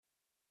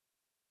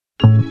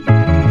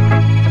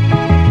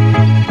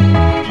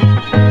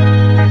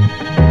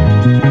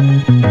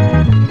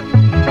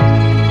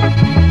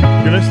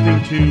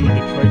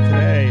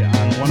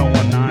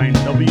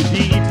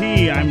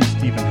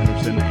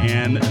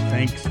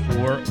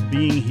for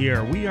being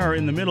here. We are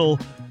in the middle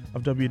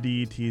of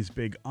WDET's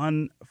big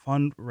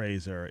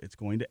fundraiser. It's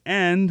going to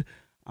end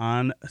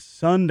on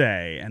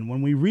Sunday. And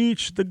when we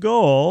reach the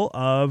goal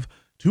of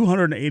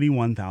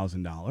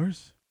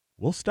 $281,000,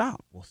 we'll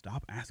stop. We'll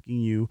stop asking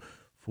you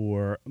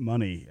for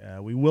money.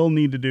 We will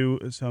need to do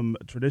some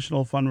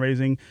traditional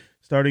fundraising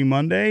starting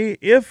Monday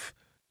if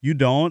you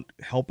don't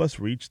help us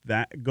reach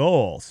that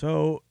goal.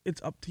 So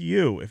it's up to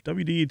you. If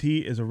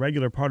WDET is a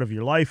regular part of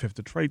your life, if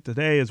Detroit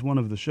Today is one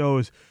of the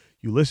shows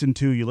you listen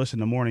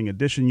to Morning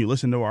Edition, you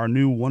listen to our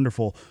new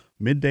wonderful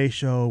midday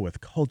show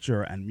with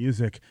culture and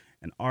music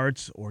and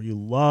arts, or you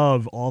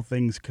love All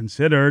Things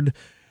Considered,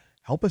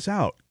 help us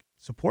out.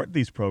 Support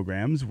these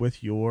programs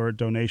with your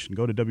donation.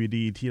 Go to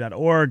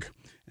WDET.org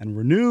and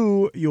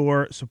renew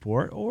your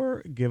support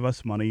or give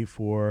us money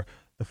for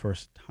the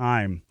first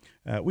time.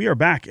 We are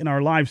back in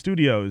our live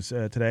studios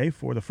today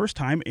for the first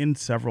time in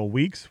several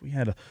weeks. We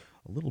had a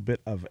little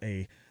bit of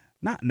a,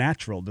 not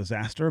natural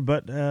disaster,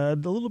 but a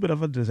little bit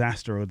of a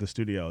disaster with the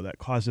studio that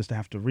caused us to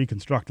have to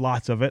reconstruct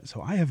lots of it.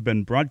 So I have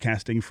been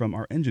broadcasting from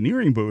our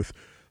engineering booth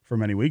for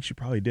many weeks. You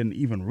probably didn't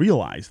even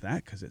realize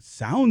that because it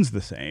sounds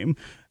the same.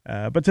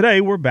 But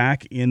today we're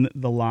back in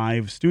the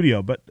live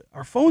studio, but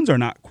our phones are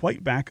not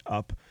quite back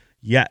up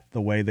yet the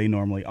way they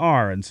normally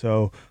are. And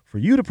so for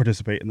you to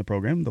participate in the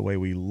program the way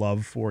we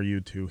love for you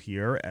to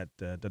here at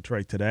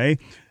Detroit Today,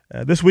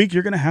 this week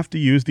you're going to have to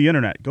use the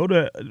internet. Go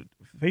to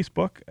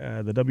Facebook,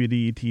 the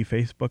WDET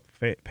Facebook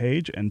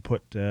page, and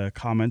put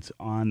comments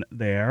on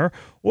there,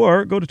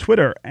 or go to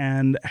Twitter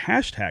and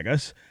hashtag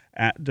us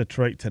at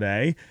Detroit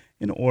Today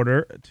in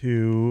order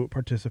to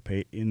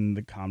participate in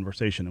the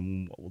conversation.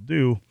 And what we'll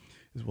do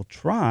is we'll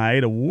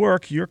try to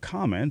work your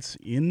comments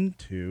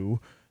into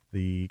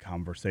the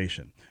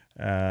conversation.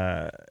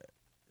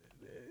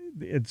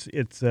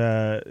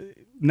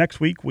 Next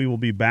week we will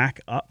be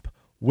back up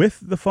with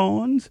the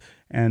phones,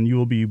 and you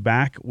will be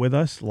back with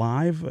us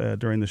live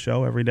during the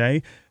show every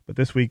day. But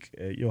this week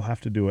you'll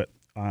have to do it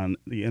on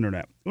the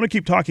internet. I want to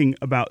keep talking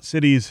about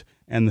cities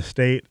and the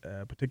state,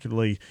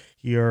 particularly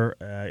here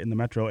in the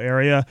metro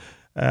area.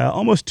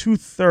 Almost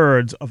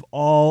 2/3 of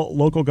all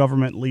local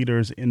government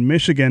leaders in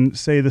Michigan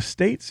say the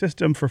state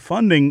system for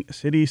funding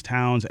cities,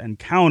 towns, and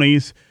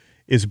counties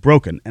is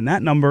broken. And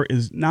that number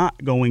is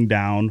not going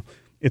down,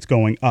 it's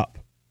going up.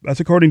 That's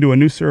according to a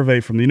new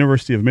survey from the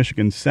University of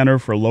Michigan Center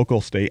for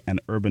Local, State,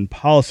 and Urban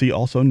Policy,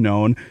 also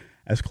known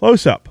as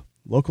Close-Up.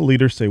 Local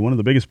leaders say one of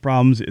the biggest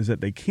problems is that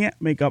they can't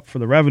make up for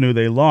the revenue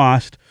they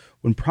lost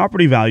when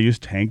property values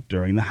tanked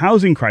during the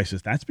housing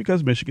crisis. That's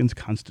because Michigan's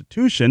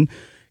Constitution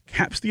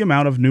caps the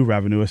amount of new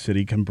revenue a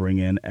city can bring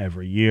in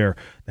every year.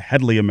 The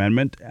Headley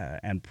Amendment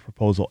and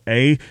Proposal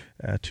A,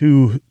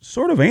 two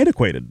sort of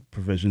antiquated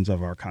provisions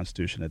of our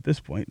Constitution at this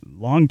point. A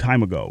long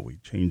time ago, we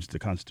changed the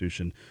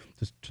Constitution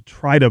to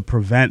try to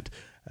prevent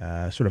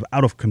sort of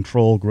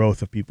out-of-control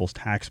growth of people's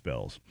tax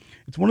bills.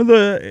 It's one of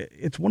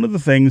the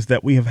things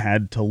that we have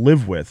had to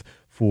live with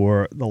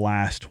for the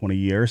last 20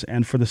 years,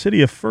 and for the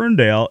city of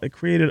Ferndale, it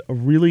created a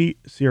really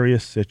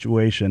serious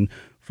situation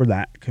for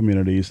that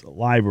community's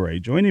library.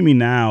 Joining me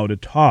now to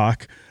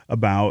talk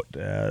about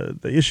the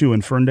issue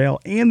in Ferndale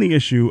and the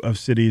issue of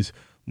cities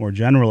more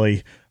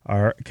generally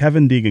are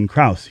Kevin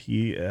Deegan-Krause.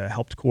 He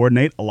helped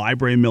coordinate a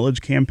library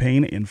millage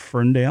campaign in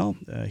Ferndale.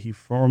 He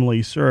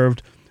formerly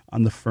served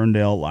on the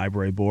Ferndale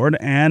Library Board.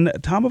 And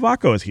Tom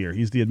Avacco is here.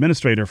 He's the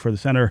administrator for the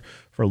Center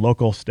for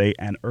Local, State,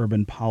 and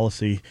Urban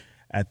Policy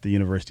at the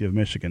University of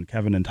Michigan.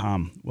 Kevin and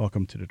Tom,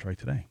 welcome to Detroit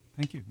Today.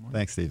 Thank you.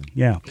 Thanks, Stephen.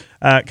 Yeah.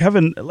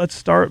 Kevin, let's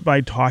start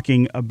by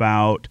talking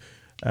about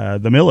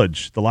the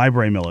millage, the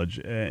library millage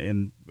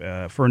in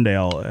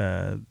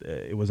Ferndale.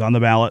 It was on the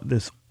ballot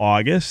this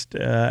August,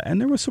 and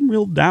there was some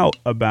real doubt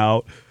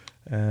about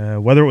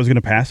whether it was going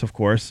to pass, of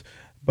course.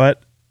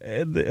 But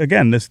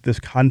again, this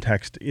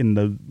context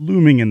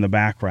looming in the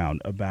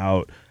background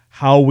about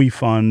how we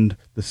fund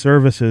the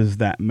services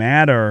that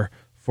matter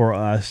for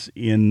us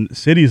in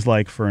cities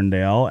like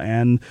Ferndale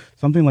and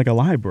something like a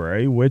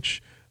library,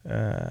 which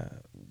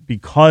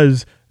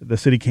because the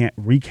city can't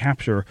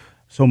recapture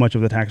so much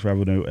of the tax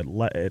revenue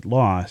it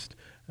lost,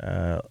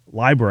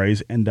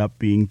 libraries end up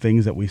being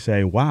things that we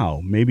say,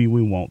 wow, maybe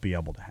we won't be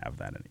able to have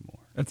that anymore.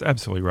 That's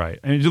absolutely right.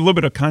 And just a little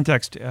bit of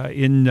context.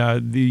 In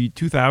the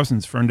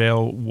 2000s,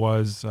 Ferndale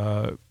was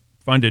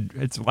funded,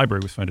 its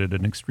library was funded at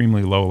an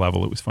extremely low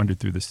level. It was funded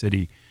through the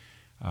city.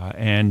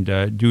 And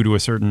due to a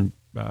certain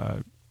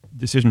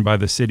decision by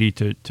the city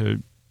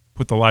to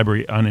put the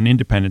library on an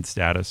independent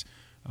status,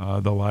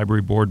 the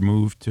library board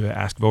moved to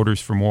ask voters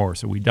for more.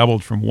 So we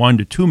doubled from $1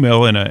 to $2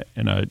 million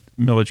in a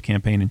millage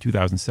campaign in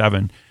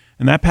 2007.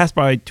 And that passed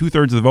by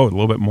 2/3 of the vote, a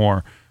little bit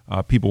more.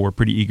 People were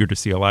pretty eager to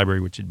see a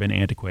library which had been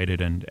antiquated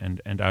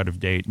and out of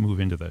date move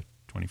into the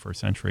 21st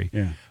century.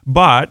 Yeah.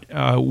 But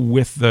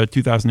with the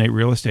 2008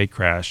 real estate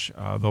crash,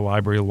 the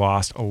library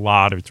lost a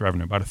lot of its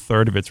revenue, about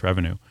 1/3 of its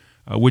revenue.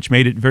 which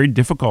made it very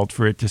difficult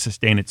for it to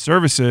sustain its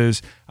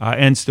services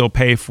and still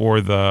pay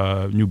for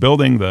the new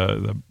building,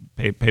 the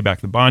pay back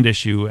the bond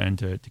issue, and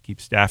to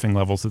keep staffing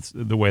levels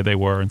the way they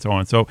were, and so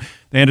on. So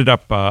they ended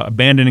up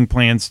abandoning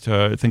plans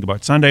to think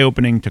about Sunday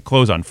opening, to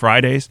close on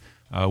Fridays,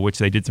 which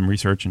they did some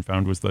research and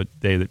found was the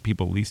day that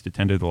people least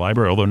attended the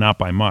library, although not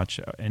by much.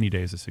 Any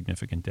day is a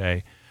significant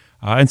day.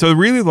 And so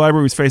really the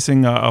library was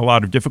facing a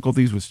lot of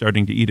difficulties, was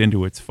starting to eat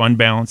into its fund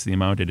balance, the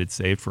amount it had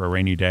saved for a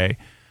rainy day.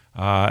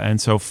 And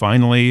so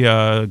finally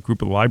a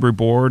group of the library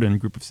board and a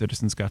group of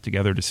citizens got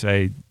together to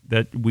say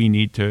that we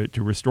need to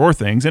restore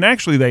things. And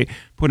actually they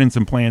put in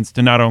some plans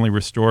to not only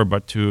restore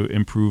but to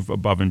improve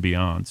above and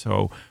beyond.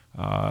 So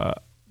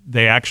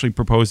they actually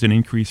proposed an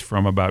increase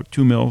from about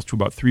 2 mils to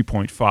about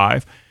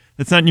 3.5.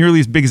 That's not nearly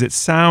as big as it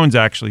sounds,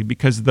 actually,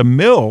 because the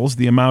mills,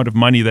 the amount of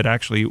money that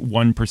actually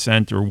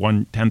 1% or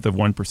 1/10 of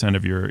 1%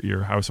 of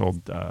your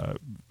household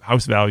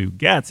house value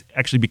gets,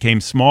 actually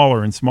became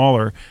smaller and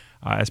smaller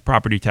as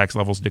property tax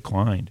levels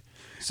declined.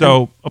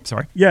 So,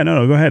 sorry. Yeah,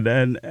 no, go ahead.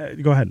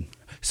 Go ahead.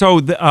 So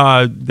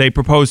they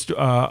proposed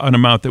an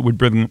amount that would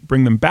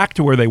bring them back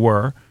to where they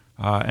were.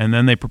 And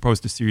then they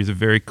proposed a series of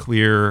very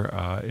clear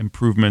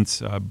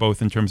improvements,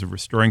 both in terms of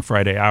restoring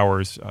Friday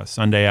hours,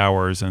 Sunday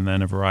hours, and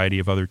then a variety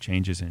of other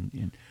changes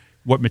in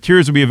what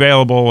materials would be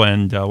available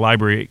and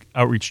library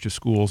outreach to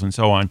schools and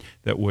so on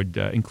that would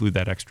include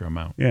that extra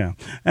amount. Yeah.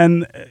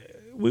 And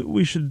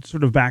we should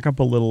sort of back up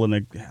a little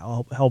and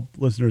help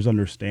listeners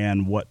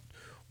understand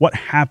what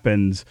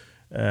happens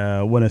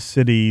when a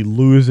city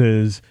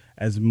loses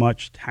as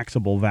much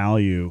taxable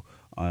value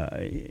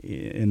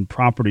in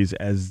properties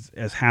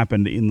as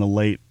happened in the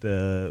late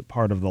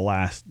part of the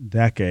last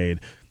decade.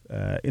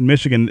 In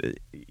Michigan,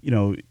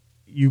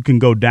 you can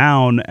go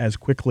down as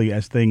quickly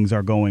as things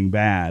are going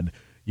bad.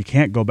 You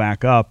can't go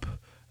back up,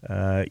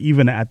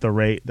 even at the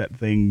rate that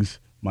things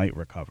might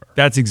recover.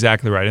 That's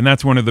exactly right, and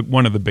that's one of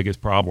the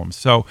biggest problems.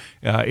 So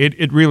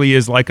it really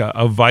is like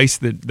a vice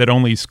that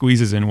only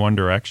squeezes in one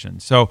direction.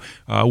 So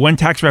when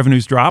tax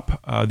revenues drop,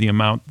 the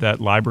amount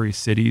that libraries,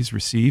 cities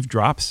receive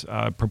drops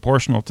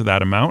proportional to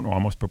that amount, or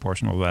almost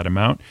proportional to that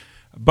amount.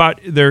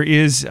 But there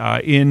is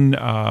in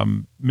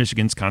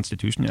Michigan's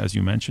Constitution, as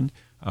you mentioned,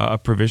 a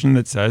provision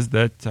that says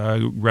that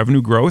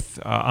revenue growth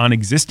on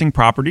existing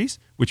properties,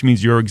 which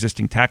means your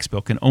existing tax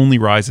bill, can only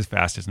rise as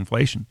fast as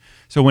inflation.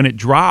 So when it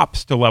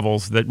drops to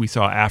levels that we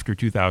saw after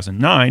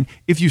 2009,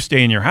 if you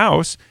stay in your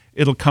house,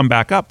 it'll come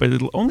back up, but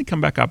it'll only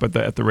come back up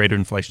at the rate of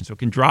inflation. So it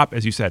can drop,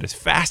 as you said, as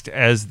fast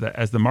as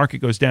the market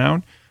goes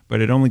down, but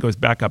it only goes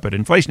back up at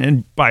inflation.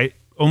 And by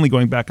only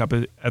going back up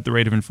at the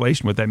rate of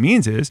inflation, what that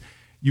means is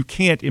you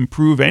can't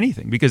improve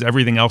anything because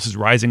everything else is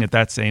rising at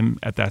that same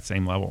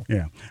level.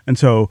 Yeah, and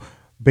so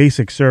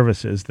basic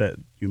services that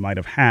you might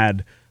have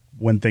had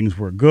when things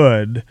were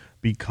good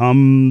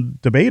become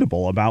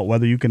debatable about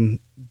whether you can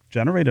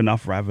generate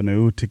enough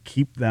revenue to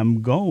keep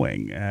them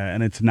going.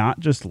 And it's not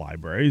just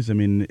libraries. I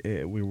mean,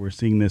 we were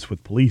seeing this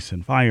with police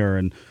and fire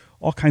and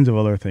all kinds of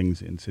other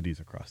things in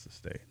cities across the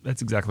state.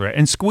 That's exactly right.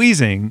 And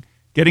squeezing,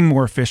 getting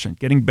more efficient,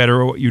 getting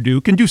better at what you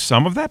do can do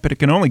some of that, but it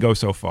can only go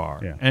so far.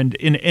 Yeah. And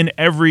in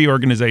every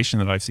organization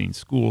that I've seen,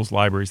 schools,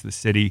 libraries, the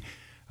city,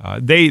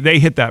 they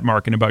hit that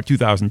mark in about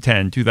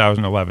 2010,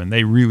 2011.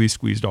 They really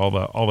squeezed all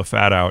the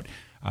fat out.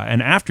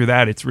 And after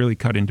that, it's really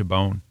cut into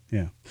bone.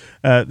 Yeah.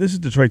 This is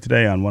Detroit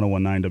Today on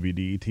 101.9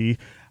 WDET.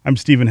 I'm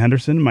Stephen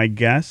Henderson. My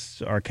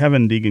guests are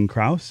Kevin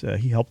Deegan-Krause.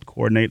 He helped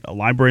coordinate a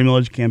library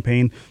millage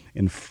campaign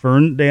in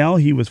Ferndale.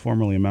 He was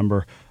formerly a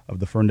member of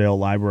the Ferndale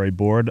Library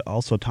Board.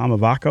 Also, Tom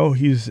Avaco.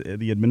 He's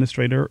the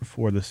administrator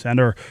for the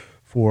Center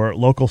for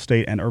Local,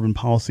 State, and Urban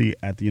Policy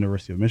at the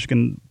University of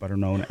Michigan, better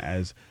known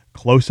as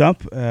Close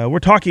Up. We're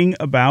talking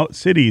about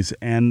cities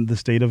and the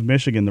state of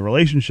Michigan, the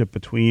relationship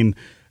between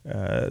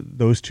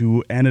those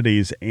two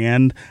entities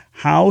and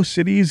how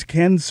cities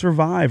can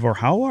survive, or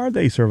how are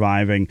they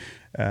surviving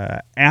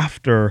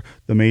after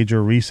the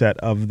major reset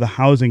of the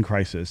housing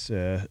crisis.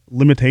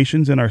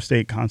 Limitations in our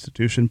state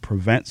constitution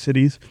prevent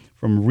cities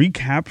from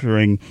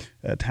recapturing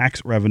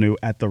tax revenue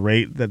at the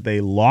rate that they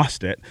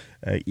lost it,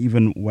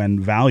 even when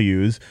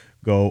values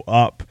go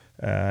up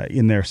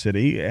in their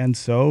city. And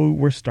so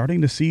we're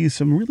starting to see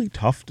some really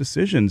tough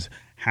decisions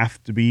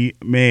have to be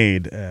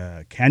made.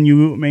 Can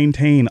you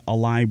maintain a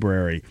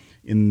library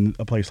in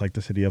a place like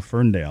the city of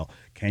Ferndale?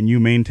 Can you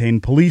maintain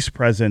police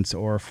presence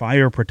or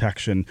fire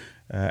protection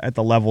at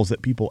the levels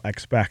that people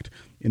expect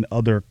in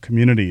other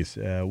communities?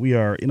 We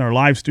are in our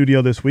live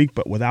studio this week,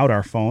 but without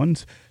our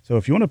phones. So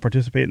if you want to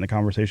participate in the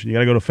conversation, you got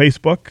to go to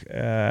Facebook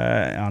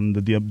on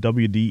the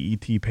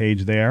WDET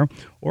page there,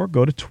 or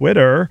go to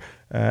Twitter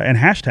and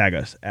hashtag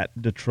us at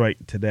Detroit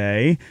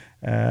Today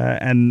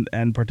and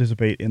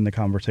participate in the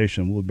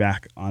conversation. We'll be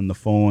back on the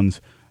phones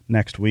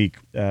next week.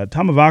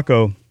 Tom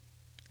Avaco,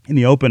 in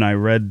the open, I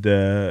read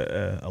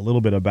a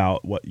little bit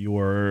about what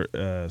your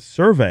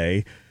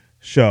survey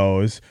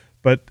shows,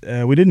 but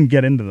we didn't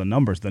get into the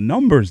numbers. The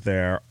numbers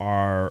there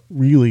are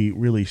really,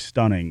 really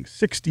stunning.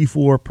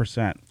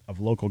 64% of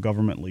local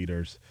government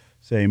leaders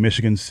say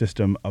Michigan's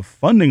system of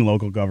funding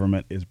local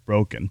government is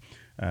broken.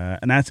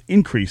 and that's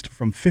increased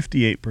from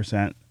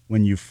 58%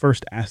 when you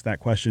first asked that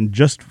question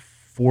just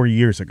 4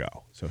 years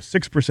ago. So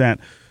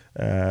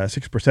 6%,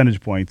 6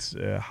 percentage points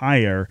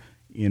higher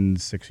in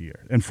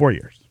 4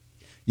 years.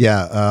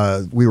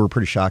 Yeah, we were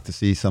pretty shocked to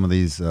see some of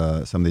these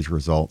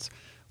results.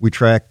 We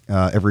track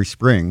every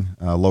spring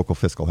local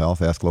fiscal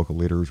health, ask local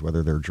leaders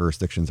whether their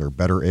jurisdictions are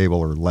better able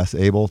or less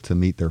able to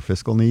meet their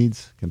fiscal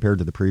needs compared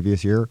to the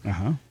previous year.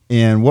 Uh-huh.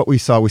 And what we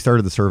saw, we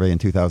started the survey in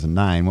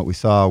 2009. What we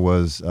saw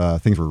was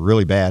things were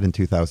really bad in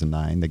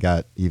 2009. They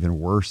got even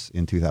worse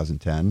in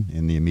 2010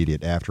 in the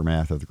immediate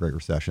aftermath of the Great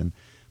Recession.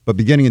 But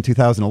beginning in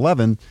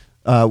 2011,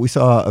 we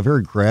saw a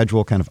very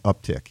gradual kind of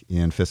uptick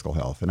in fiscal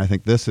health. And I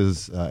think this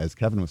is, as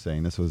Kevin was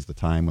saying, this was the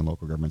time when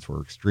local governments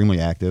were extremely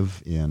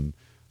active in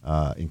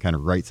kind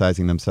of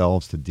right-sizing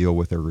themselves to deal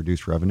with their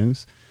reduced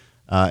revenues.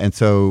 And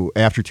so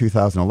after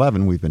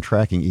 2011, we've been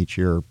tracking each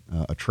year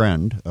a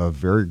trend of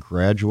very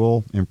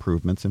gradual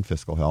improvements in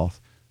fiscal health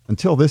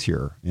until this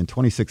year. In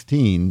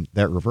 2016,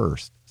 that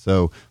reversed.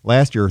 So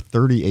last year,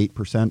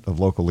 38% of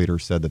local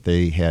leaders said that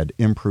they had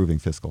improving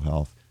fiscal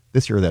health.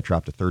 This year, that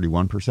dropped to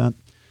 31%.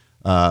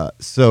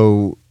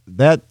 So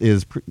that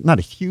is not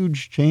a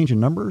huge change in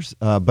numbers,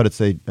 but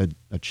it's a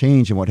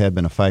change in what had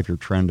been a 5-year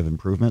trend of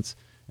improvements.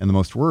 And the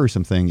most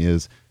worrisome thing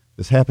is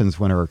this happens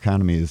when our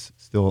economy is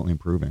still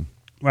improving.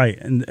 Right.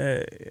 And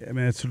I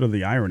mean, it's sort of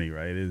the irony,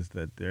 right, is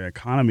that the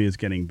economy is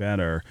getting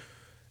better.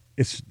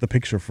 It's the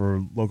picture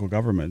for local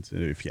governments.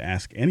 If you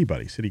ask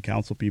anybody, city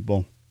council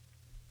people,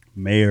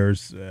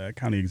 mayors,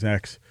 county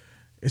execs,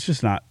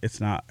 it's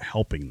not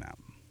helping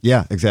them.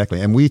 Yeah, exactly.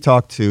 And we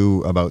talk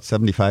to about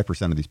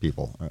 75% of these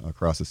people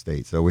across the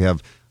state. So we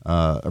have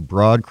a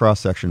broad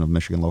cross-section of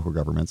Michigan local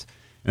governments.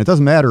 And it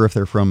doesn't matter if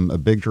they're from a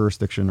big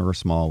jurisdiction or a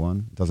small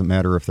one. It doesn't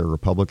matter if they're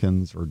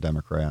Republicans or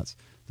Democrats.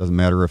 It doesn't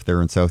matter if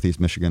they're in Southeast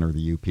Michigan or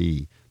the UP.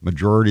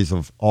 Majorities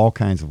of all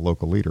kinds of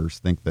local leaders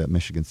think that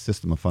Michigan's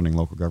system of funding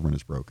local government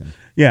is broken.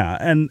 Yeah,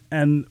 and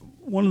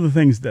one of the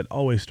things that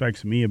always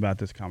strikes me about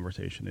this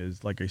conversation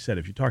is, like I said,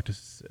 if you talk to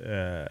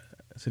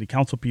city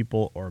council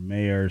people or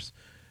mayors,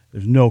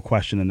 there's no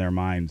question in their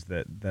minds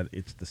that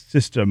it's the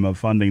system of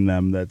funding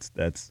them that's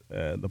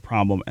the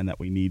problem and that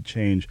we need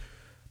change.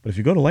 But if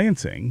you go to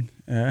Lansing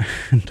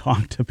and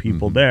talk to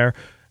people there,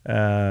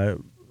 for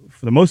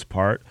the most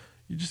part,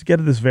 you just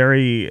get this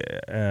very,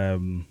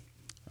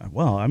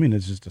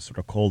 it's just a sort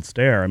of cold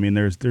stare. I mean,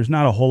 there's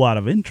not a whole lot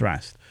of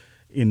interest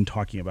in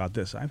talking about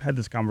this. I've had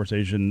this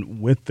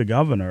conversation with the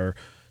governor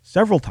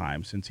several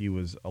times since he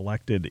was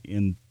elected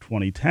in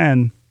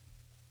 2010,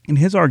 and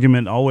his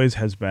argument always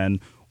has been,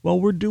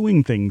 well, we're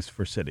doing things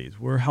for cities.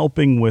 We're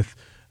helping with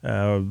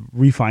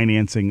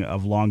refinancing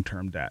of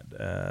long-term debt,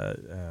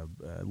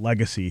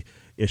 legacy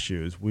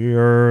issues.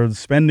 We're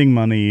spending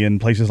money in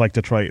places like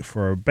Detroit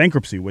for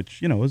bankruptcy,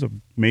 which, is a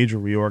major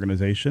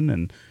reorganization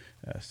and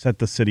set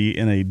the city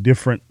in a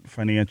different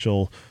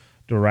financial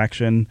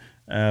direction.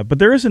 But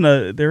there isn't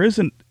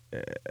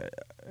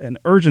an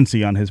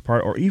urgency on his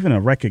part, or even a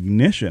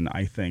recognition,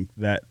 I think,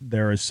 that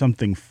there is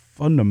something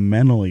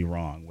fundamentally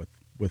wrong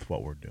with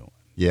what we're doing.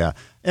 Yeah.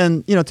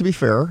 And, to be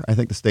fair, I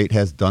think the state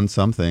has done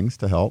some things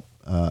to help.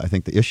 I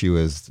think the issue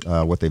is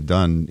what they've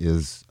done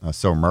is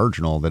so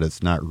marginal that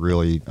it's not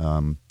really,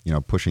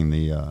 pushing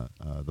the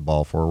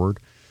ball forward.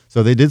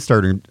 So they did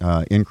start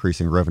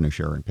increasing revenue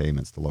sharing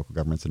payments to local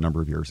governments a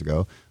number of years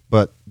ago,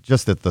 but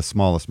just at the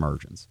smallest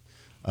margins.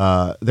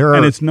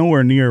 And it's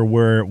nowhere near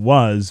where it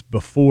was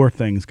before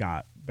things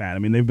got bad. I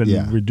mean, they've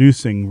been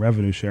reducing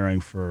revenue sharing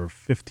for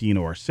 15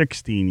 or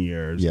 16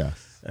 years.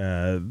 Yes.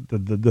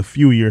 The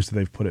few years that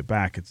they've put it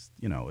back, it's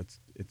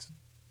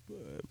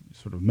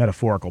sort of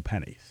metaphorical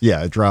pennies.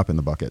 Yeah, a drop in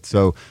the bucket.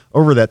 So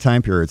over that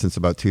time period, since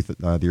about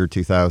the year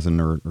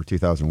 2000 or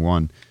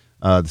 2001,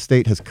 the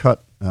state has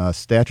cut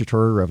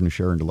statutory revenue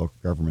sharing to local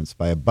governments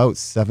by about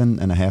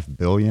 $7.5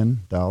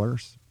 billion.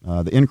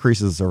 The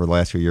increases over the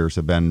last few years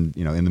have been,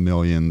 in the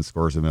millions,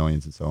 scores of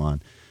millions, and so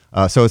on.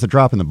 So it's a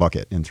drop in the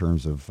bucket in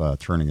terms of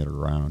turning it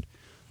around.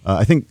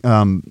 I think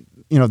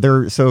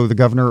so the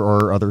governor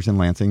or others in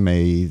Lansing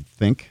may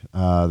think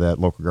that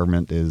local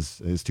government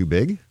is too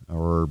big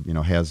or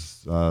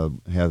has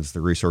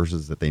the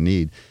resources that they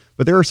need.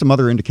 But there are some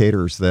other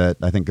indicators that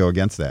I think go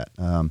against that.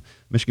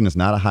 Michigan is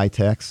not a high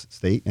tax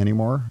state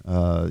anymore.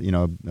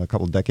 A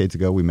couple of decades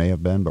ago we may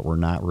have been, but we're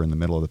not. We're in the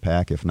middle of the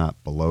pack, if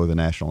not below the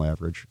national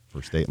average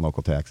for state and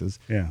local taxes.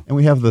 Yeah. And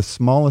we have the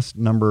smallest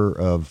number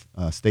of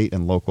state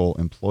and local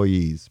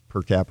employees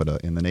per capita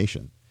in the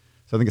nation.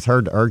 So I think it's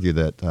hard to argue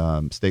that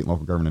state and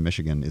local government in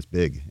Michigan is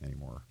big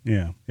anymore.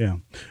 Yeah.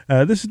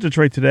 This is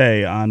Detroit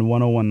Today on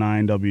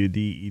 101.9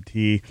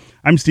 WDET.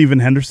 I'm Stephen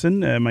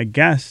Henderson. My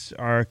guests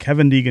are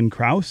Kevin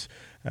Deegan-Krause.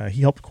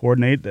 He helped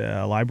coordinate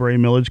a library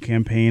millage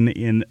campaign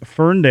in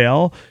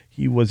Ferndale.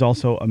 He was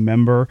also a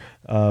member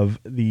of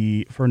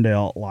the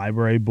Ferndale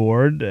Library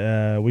Board.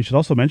 We should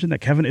also mention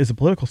that Kevin is a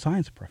political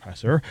science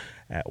professor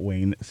at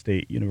Wayne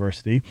State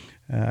University.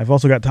 I've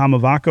also got Tom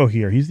Avacco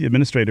here. He's the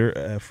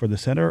administrator for the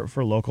Center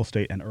for Local,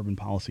 State, and Urban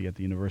Policy at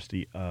the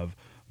University of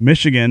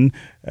Michigan.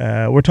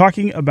 We're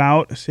talking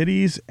about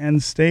cities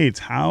and states,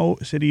 how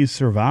cities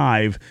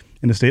survive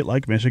in a state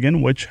like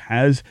Michigan, which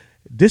has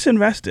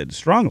disinvested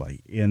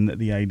strongly in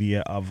the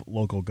idea of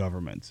local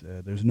governments.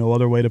 There's no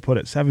other way to put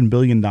it. $7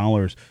 billion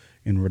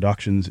in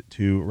reductions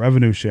to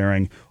revenue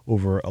sharing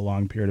over a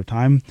long period of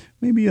time,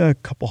 maybe a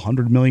couple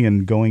 $100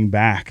 million going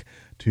back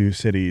to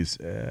cities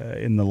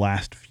in the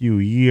last few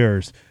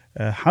years.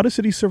 How do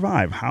cities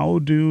survive? How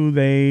do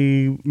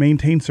they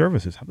maintain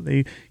services? How do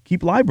they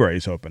keep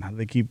libraries open? How do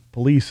they keep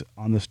police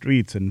on the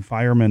streets and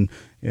firemen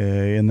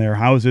in their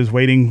houses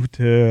waiting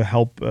to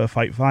help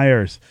fight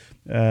fires?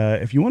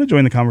 If you want to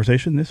join the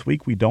conversation this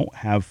week, we don't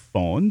have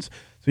phones.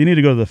 So you need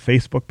to go to the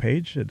Facebook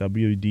page, the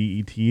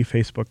WDET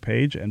Facebook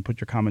page, and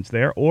put your comments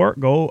there, or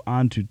go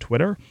onto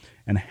Twitter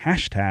and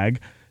hashtag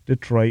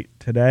Detroit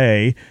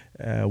Today.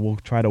 We'll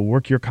try to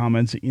work your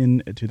comments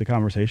into the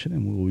conversation,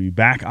 and we'll be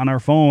back on our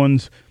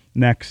phones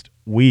next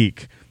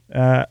week.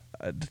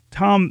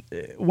 Tom,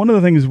 one of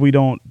the things we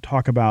don't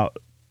talk about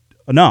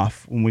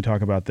enough when we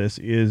talk about this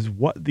is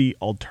what the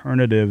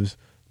alternatives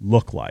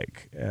look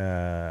like,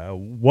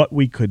 what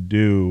we could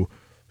do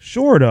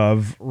short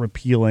of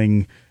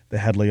repealing the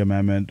Headley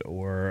Amendment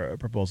or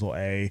Proposal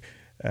A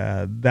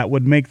that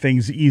would make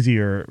things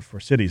easier for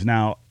cities.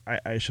 Now,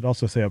 I should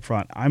also say up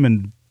front, I'm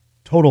in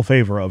total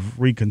favor of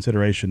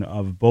reconsideration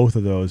of both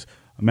of those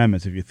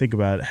amendments. If you think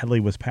about it, Headley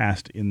was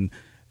passed in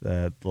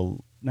the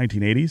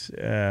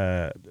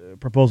 1980s.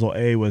 Proposal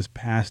A was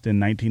passed in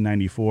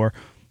 1994.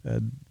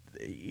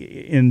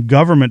 In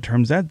government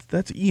terms,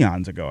 that's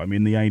eons ago. I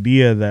mean, the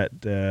idea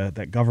that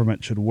that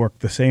government should work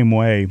the same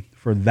way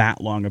for that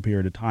long a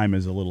period of time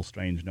is a little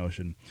strange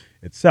notion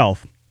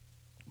itself.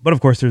 But of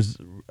course, there's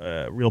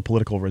real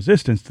political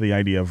resistance to the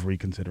idea of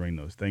reconsidering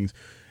those things.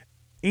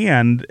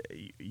 And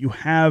you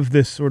have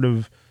this sort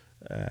of,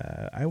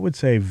 I would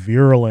say,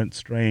 virulent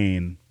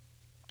strain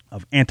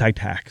of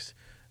anti-tax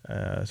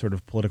sort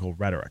of political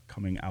rhetoric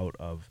coming out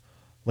of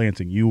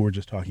Lansing. You were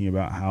just talking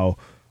about how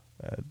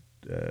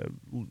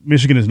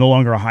Michigan is no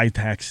longer a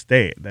high-tax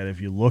state, that if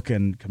you look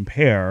and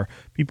compare,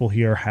 people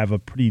here have a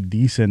pretty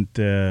decent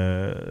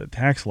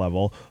tax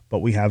level, but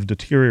we have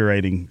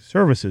deteriorating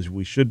services.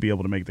 We should be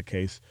able to make the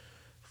case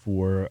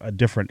for a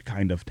different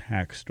kind of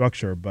tax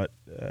structure. But,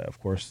 of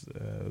course,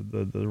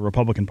 the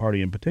Republican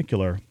Party in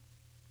particular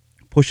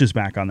pushes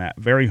back on that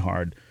very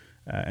hard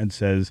and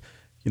says,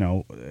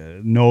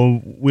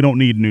 no, we don't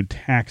need new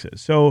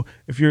taxes. So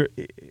if you're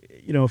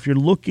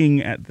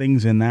looking at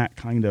things in that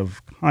kind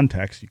of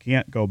context, you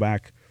can't go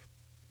back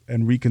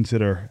and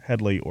reconsider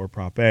Headley or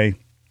Prop A.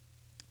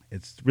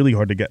 It's really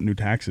hard to get new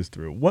taxes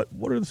through. What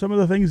are some of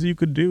the things you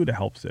could do to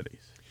help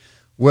cities?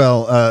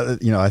 Well,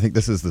 I think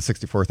this is the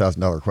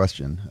 $64,000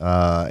 question.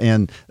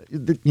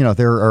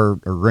 There are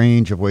a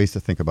range of ways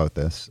to think about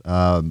this.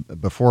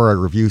 Before I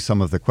review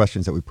some of the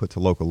questions that we put to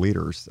local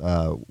leaders,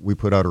 we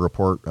put out a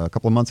report a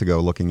couple of months ago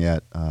looking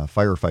at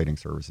firefighting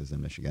services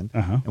in Michigan.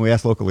 And we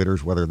asked local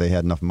leaders whether they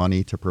had enough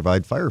money to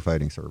provide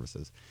firefighting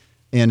services.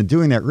 And in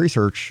doing that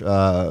research,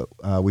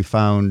 we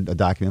found a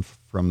document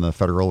from the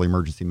Federal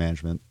Emergency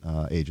Management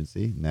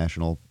Agency,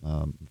 national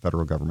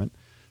federal government,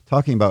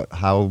 talking about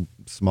how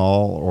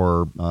small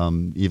or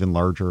even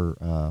larger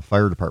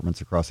fire departments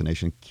across the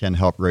nation can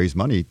help raise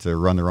money to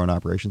run their own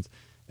operations.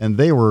 And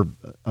they were,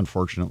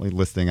 unfortunately,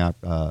 listing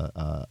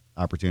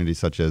opportunities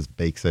such as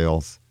bake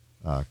sales,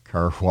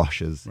 car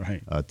washes,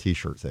 right.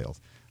 T-shirt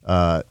sales.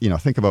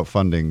 Think about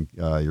funding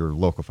your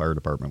local fire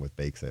department with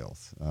bake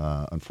sales.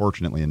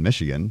 Unfortunately, in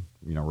Michigan,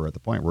 we're at the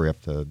point where we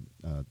have to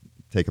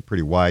take a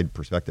pretty wide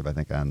perspective, I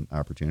think, on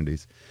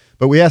opportunities.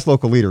 But we asked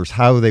local leaders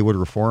how they would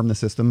reform the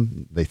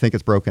system. They think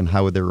it's broken.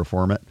 How would they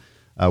reform it?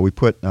 We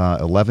put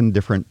 11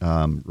 different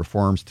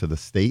reforms to the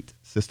state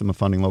system of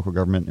funding local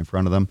government in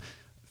front of them.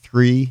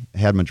 3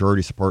 had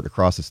majority support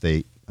across the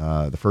state.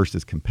 The first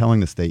is compelling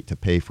the state to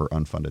pay for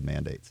unfunded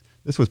mandates.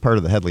 This was part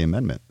of the Headley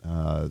Amendment.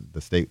 The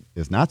state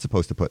is not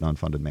supposed to put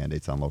unfunded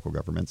mandates on local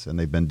governments, and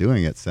they've been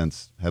doing it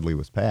since Headley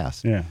was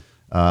passed. Yeah.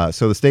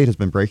 So the state has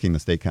been breaking the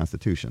state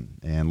constitution,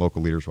 and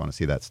local leaders want to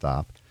see that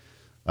stop.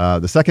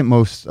 The second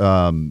most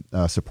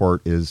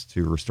support is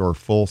to restore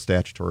full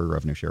statutory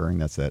revenue sharing.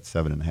 That's that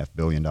 $7.5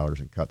 billion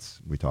in cuts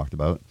we talked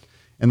about.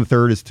 And the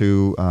third is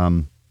to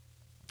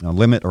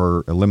limit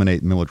or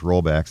eliminate millage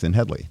rollbacks in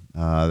Headley.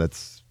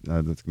 That's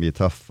going to be a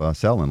tough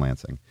sell in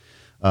Lansing.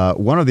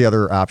 One of the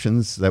other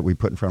options that we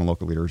put in front of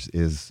local leaders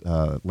is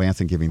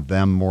Lansing giving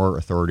them more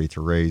authority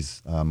to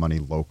raise money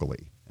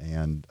locally.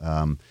 And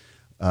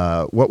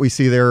what we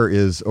see there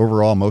is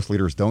overall most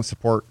leaders don't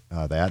support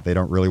that. They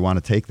don't really want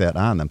to take that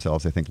on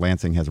themselves. They think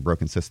Lansing has a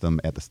broken system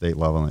at the state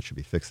level and it should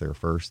be fixed there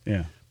first.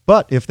 Yeah.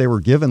 But if they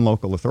were given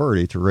local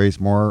authority to raise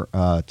more,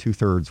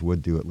 2/3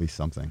 would do at least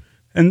something.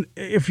 And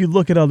if you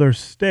look at other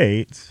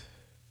states,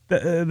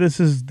 this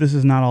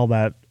is not all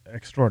that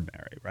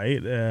extraordinary,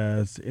 right?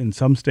 In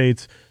some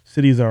states,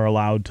 cities are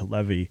allowed to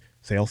levy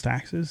sales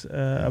taxes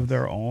of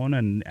their own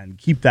and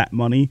keep that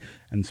money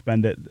and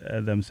spend it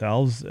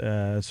themselves.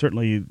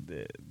 Certainly,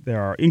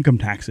 there are income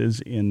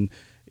taxes in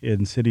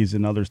cities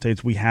in other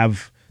states. We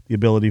have the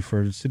ability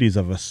for cities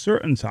of a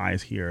certain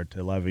size here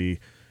to levy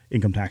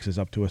income taxes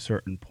up to a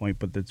certain point,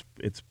 but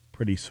it's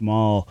pretty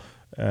small.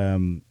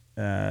 Kevin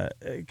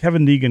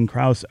Deegan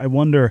Krause, I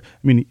wonder,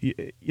 I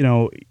mean,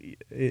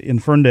 in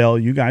Ferndale,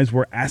 you guys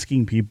were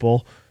asking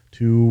people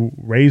to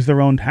raise their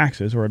own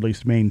taxes, or at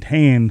least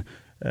maintain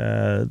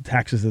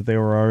taxes that they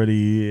were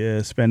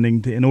already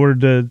spending in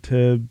order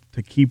to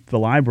keep the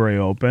library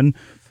open.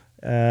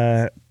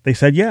 They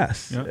said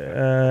yes.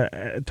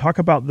 Yep. Talk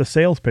about the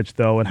sales pitch,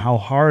 though, and how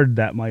hard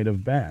that might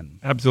have been.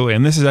 Absolutely.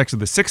 And this is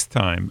actually the sixth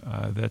time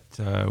that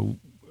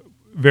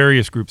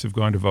various groups have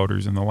gone to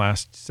voters in the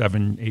last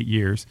 7-8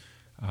 years.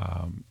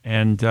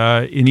 And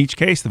in each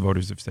case, the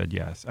voters have said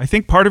yes. I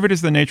think part of it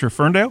is the nature of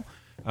Ferndale.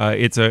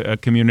 It's a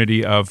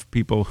community of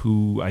people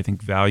who I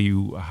think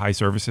value high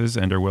services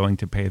and are willing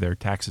to pay their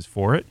taxes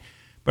for it.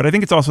 But I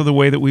think it's also the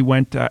way that we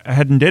went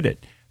ahead and did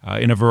it.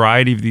 In a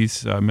variety of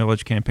these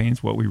millage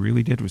campaigns, what we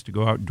really did was to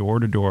go out door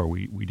to door.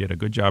 We did a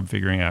good job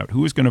figuring out who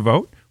was going to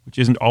vote, which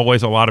isn't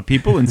always a lot of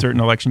people in certain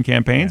election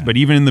campaigns, but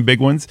even in the big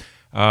ones,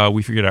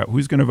 we figured out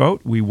who's going to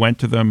vote. We went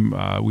to them.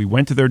 We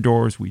went to their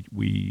doors.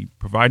 We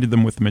provided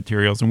them with the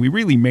materials, and we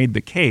really made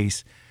the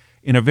case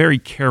in a very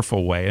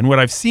careful way. And what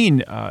I've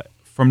seen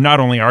from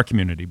not only our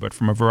community, but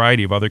from a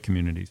variety of other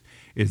communities,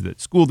 is that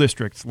school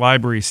districts,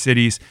 libraries,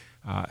 cities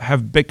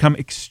have become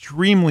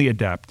extremely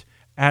adept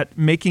at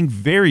making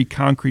very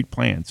concrete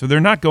plans. So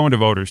they're not going to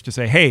voters to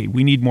say, hey,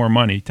 we need more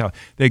money.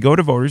 They go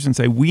to voters and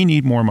say, we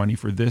need more money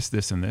for this,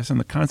 this, and this. And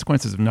the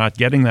consequences of not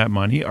getting that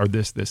money are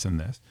this, this, and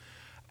this.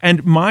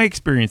 And my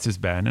experience has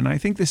been, and I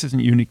think this isn't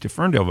unique to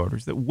Ferndale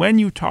voters, that when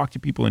you talk to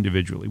people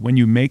individually, when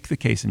you make the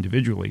case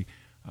individually,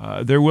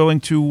 they're willing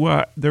to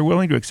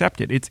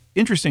accept it. It's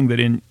interesting that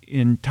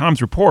in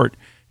Tom's report,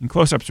 in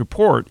Close-Up's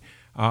report,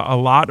 a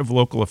lot of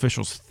local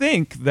officials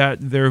think that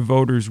their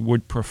voters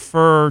would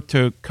prefer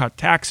to cut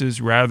taxes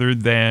rather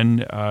than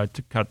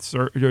to cut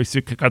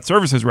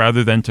services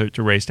rather than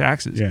to raise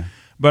taxes. Yeah.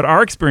 But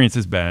our experience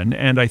has been,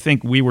 and I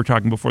think we were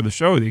talking before the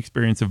show, the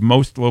experience of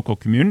most local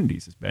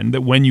communities has been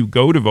that when you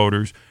go to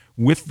voters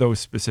with those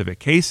specific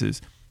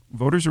cases,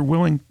 voters are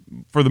willing,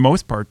 for the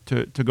most part,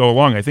 to go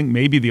along. I think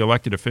maybe the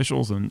elected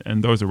officials and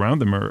those around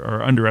them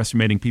are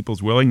underestimating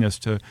people's willingness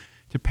to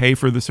pay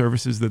for the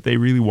services that they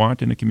really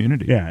want in a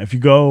community. Yeah, if you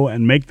go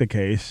and make the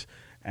case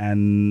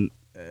and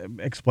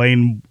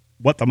explain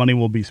what the money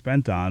will be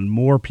spent on,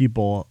 more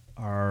people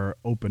are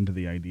open to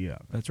the idea.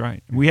 That's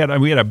right. We had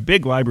a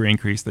big library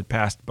increase that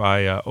passed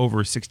by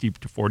over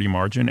 60-40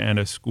 margin, and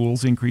a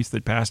schools increase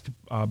that passed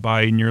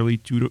by nearly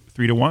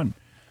 3 to 1,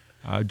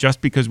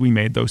 just because we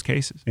made those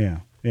cases.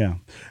 Yeah.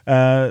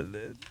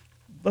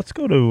 Let's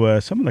go to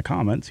some of the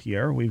comments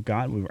here. We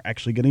were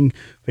actually getting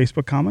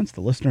Facebook comments.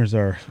 The listeners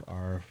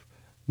are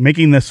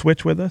making the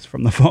switch with us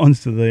from the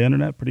phones to the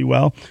internet pretty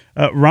well.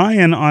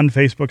 Ryan on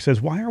Facebook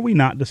says, why are we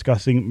not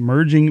discussing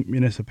merging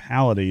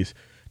municipalities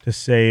to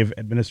save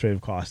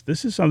administrative costs?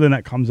 This is something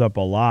that comes up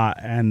a lot,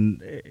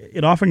 and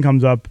it often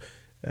comes up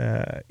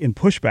in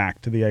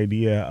pushback to the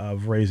idea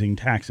of raising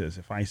taxes.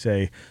 If I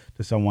say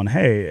to someone,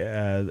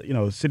 hey,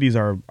 cities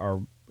are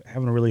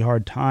having a really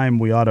hard time,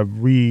 we ought to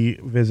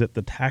revisit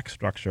the tax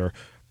structure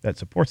that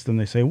supports them,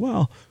 they say,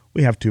 well,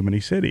 we have too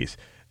many cities.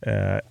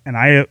 And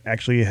I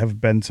actually have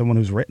been someone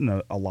who's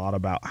written a lot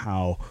about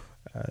how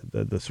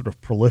the sort of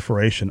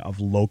proliferation of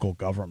local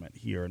government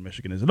here in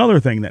Michigan is another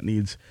thing that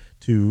needs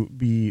to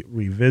be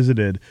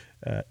revisited.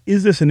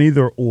 Is this an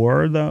either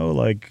or, though?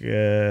 Like,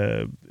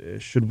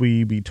 should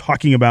we be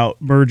talking about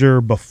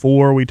merger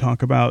before we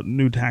talk about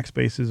new tax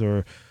bases,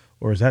 or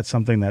is that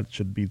something that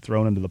should be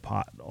thrown into the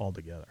pot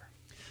altogether?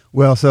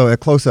 Well, so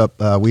at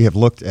Close-Up, we have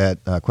looked at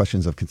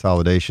questions of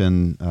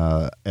consolidation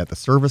at the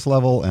service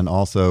level and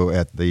also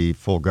at the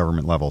full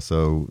government level.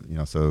 So,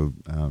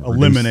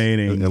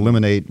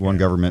 eliminate one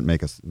government,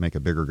 make a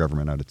bigger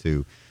government out of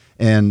two.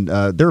 And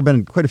there have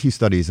been quite a few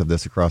studies of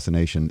this across the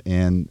nation.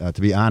 And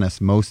to be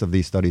honest, most of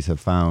these studies have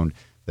found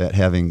that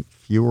having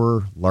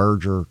fewer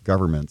larger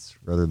governments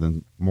rather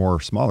than more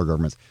smaller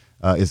governments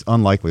is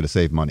unlikely to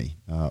save money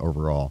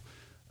overall.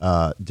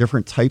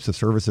 Different types of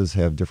services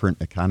have different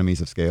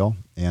economies of scale,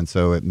 and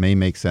so it may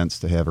make sense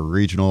to have a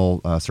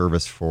regional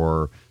service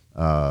for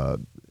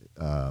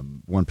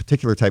one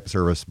particular type of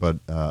service, but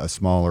a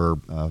smaller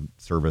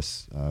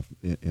service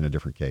in a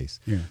different case.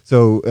 Yeah.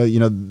 So,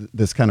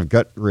 this kind of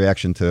gut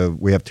reaction to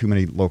we have too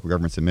many local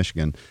governments in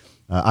Michigan,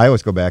 I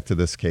always go back to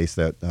this case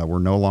that we're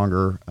no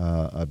longer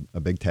a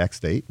big tax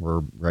state. We're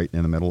right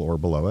in the middle or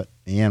below it,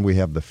 and we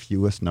have the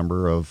fewest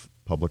number of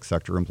public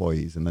sector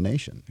employees in the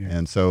nation. Yeah.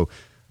 And so,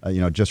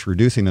 just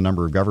reducing the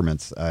number of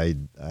governments, I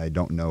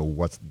don't know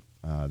what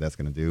that's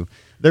going to do.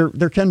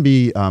 There can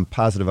be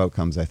positive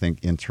outcomes, I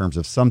think, in terms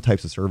of some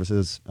types of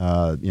services.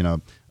 A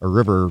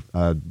river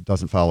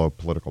doesn't follow a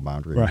political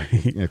boundary;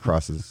 it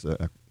crosses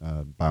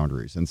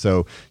boundaries, and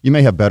so you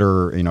may have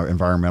better,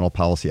 environmental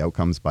policy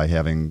outcomes by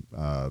having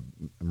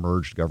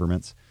merged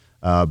governments.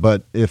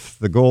 But if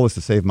the goal is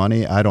to save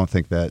money, I don't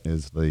think that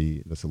is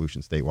the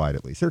solution statewide.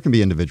 At least there can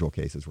be individual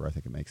cases where I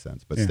think it makes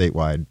sense, but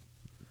statewide.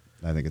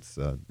 I think it's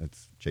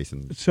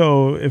chasing.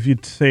 So if you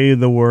say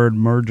the word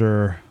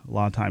merger, a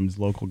lot of times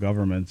local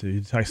governments,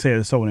 I say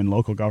to someone in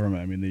local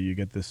government, I mean, you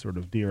get this sort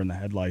of deer in the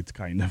headlights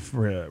kind of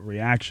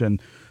reaction.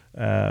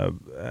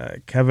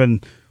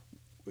 Kevin,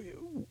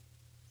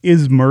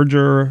 is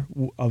merger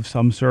of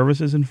some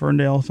services in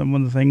Ferndale some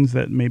of the things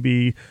that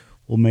maybe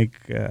will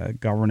make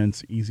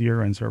governance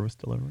easier and service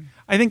delivery?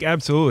 I think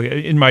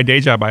absolutely. In my day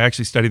job, I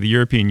actually study the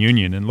European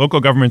Union, and local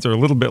governments are a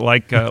little bit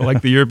like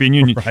the European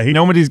Union. Right.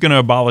 Nobody's going to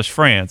abolish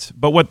France,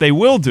 but what they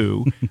will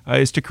do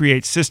is to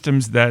create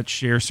systems that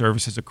share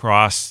services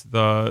across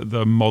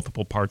the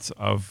multiple parts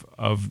of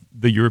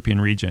the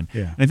European region.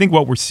 Yeah. And I think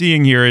what we're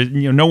seeing here is,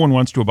 no one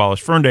wants to abolish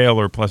Ferndale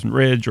or Pleasant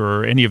Ridge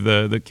or any of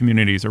the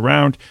communities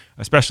around,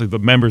 especially the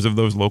members of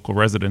those local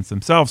residents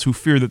themselves who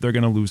fear that they're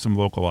going to lose some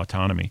local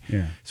autonomy.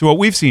 Yeah. So what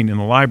we've seen in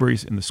the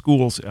libraries, in the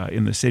schools,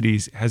 in the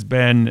cities has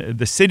been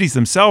the cities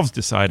themselves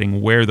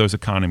deciding where those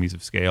economies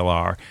of scale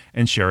are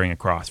and sharing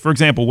across. For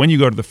example, when you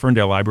go to the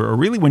Ferndale Library, or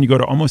really when you go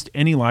to almost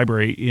any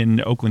library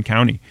in Oakland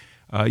County,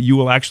 you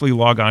will actually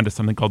log on to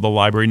something called the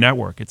Library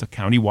Network. It's a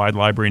county-wide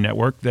library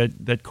network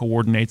that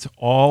coordinates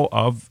all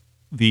of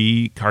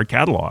the card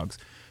catalogs,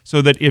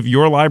 so that if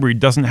your library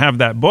doesn't have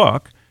that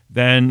book,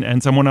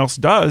 and someone else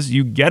does,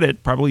 you get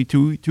it probably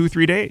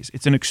 2-3 days.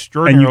 It's an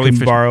extraordinarily and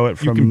you can efficient, borrow it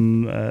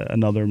from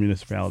another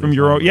municipality.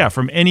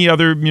 From any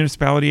other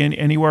municipality and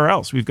anywhere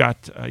else. We've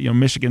got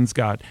Michigan's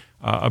got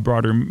a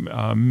broader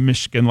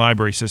Michigan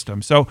library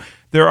system. So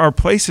there are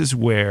places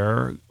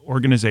where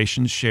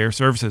organizations share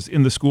services.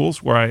 In the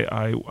schools where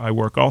I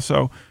work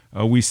also,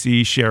 we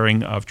see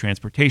sharing of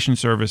transportation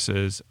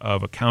services,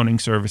 of accounting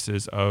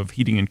services, of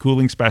heating and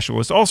cooling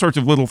specialists, all sorts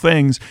of little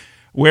things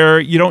where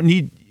you don't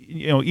need.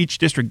 Each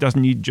district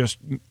doesn't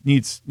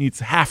needs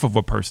half of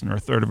a person or a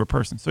third of a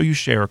person. So you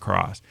share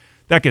across.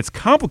 That gets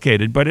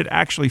complicated, but it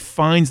actually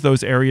finds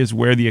those areas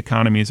where the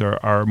economies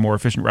are more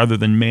efficient rather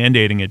than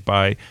mandating it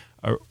by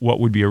what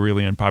would be a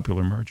really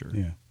unpopular merger.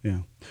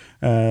 Yeah.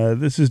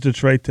 This is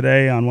Detroit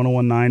Today on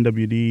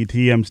 101.9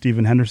 WDET. I'm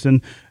Stephen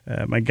Henderson.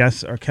 My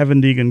guests are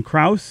Kevin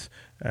Deegan-Krause.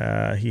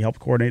 He helped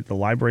coordinate the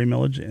library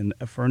millage in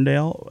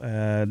Ferndale.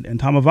 And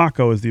Tom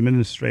Avaco is the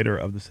administrator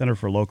of the Center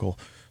for Local,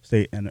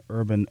 State, and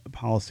Urban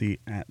Policy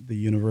at the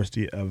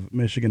University of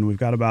Michigan. We've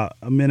got about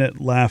a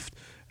minute left.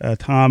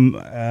 Tom,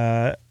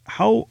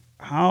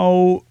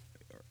 how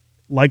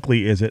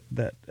likely is it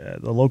that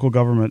the local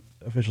government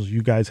officials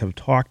you guys have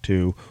talked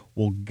to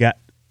will get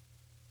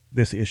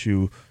this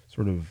issue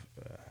sort of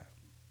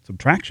some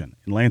traction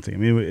in Lansing? I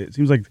mean, it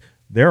seems like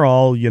they're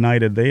all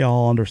united. They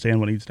all understand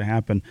what needs to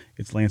happen.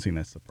 It's Lansing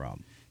that's the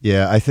problem.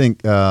 Yeah, I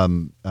think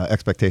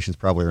expectations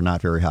probably are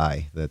not very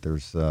high that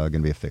there's going to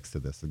be a fix to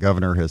this. The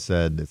governor has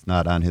said it's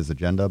not on his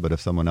agenda, but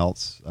if someone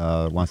else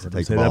wants to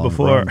take the ball and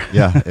run,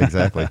 yeah,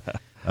 exactly.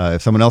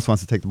 If someone else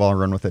wants to take the ball and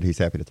run with it, he's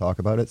happy to talk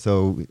about it.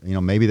 So,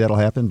 maybe that'll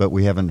happen, but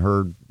we haven't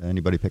heard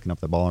anybody picking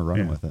up the ball and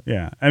running with it.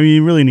 Yeah, I mean,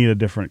 you really need a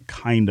different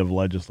kind of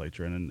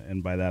legislature,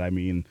 and by that I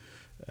mean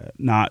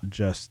not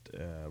just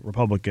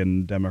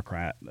Republican,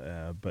 Democrat,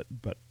 but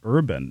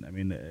urban. I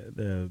mean,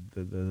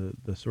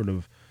 the sort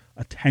of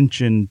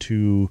attention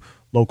to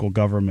local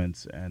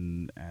governments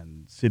and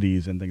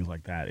cities and things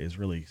like that is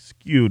really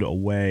skewed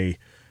away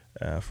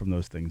from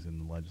those things in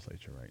the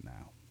legislature right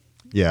now.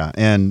 Yeah,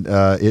 and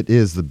it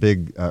is the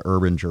big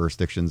urban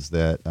jurisdictions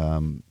that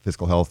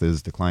fiscal health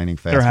is declining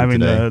faster today.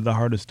 They're having the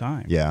hardest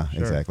time. Yeah,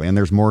 sure. Exactly. And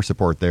there's more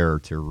support there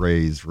to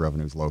raise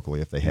revenues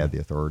locally if they had the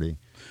authority.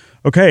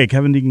 Okay,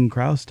 Kevin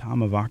Deegan-Krause,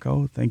 Tom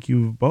Avaco, thank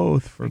you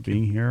both for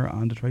being here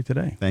on Detroit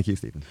Today. Thank you,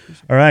 Stephen.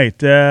 All right,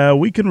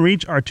 we can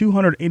reach our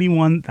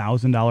 $281,000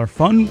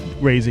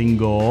 fundraising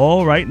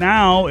goal right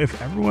now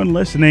if everyone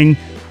listening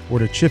were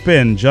to chip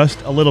in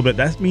just a little bit.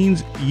 That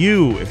means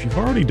you. If you've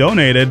already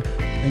donated,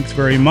 thanks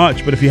very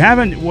much. But if you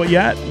haven't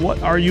yet,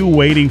 what are you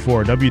waiting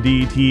for?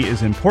 WDET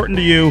is important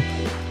to you.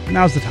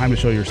 Now's the time to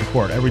show your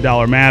support. Every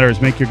dollar matters.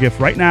 Make your gift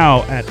right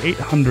now at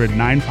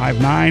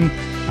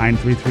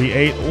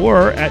 800-959-9338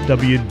 or at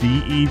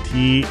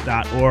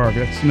WDET.org.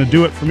 That's going to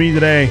do it for me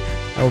today.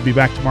 I will be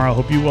back tomorrow.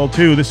 Hope you will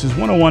too. This is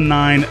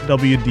 101.9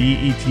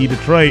 WDET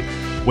Detroit,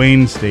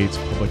 Wayne State's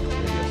Public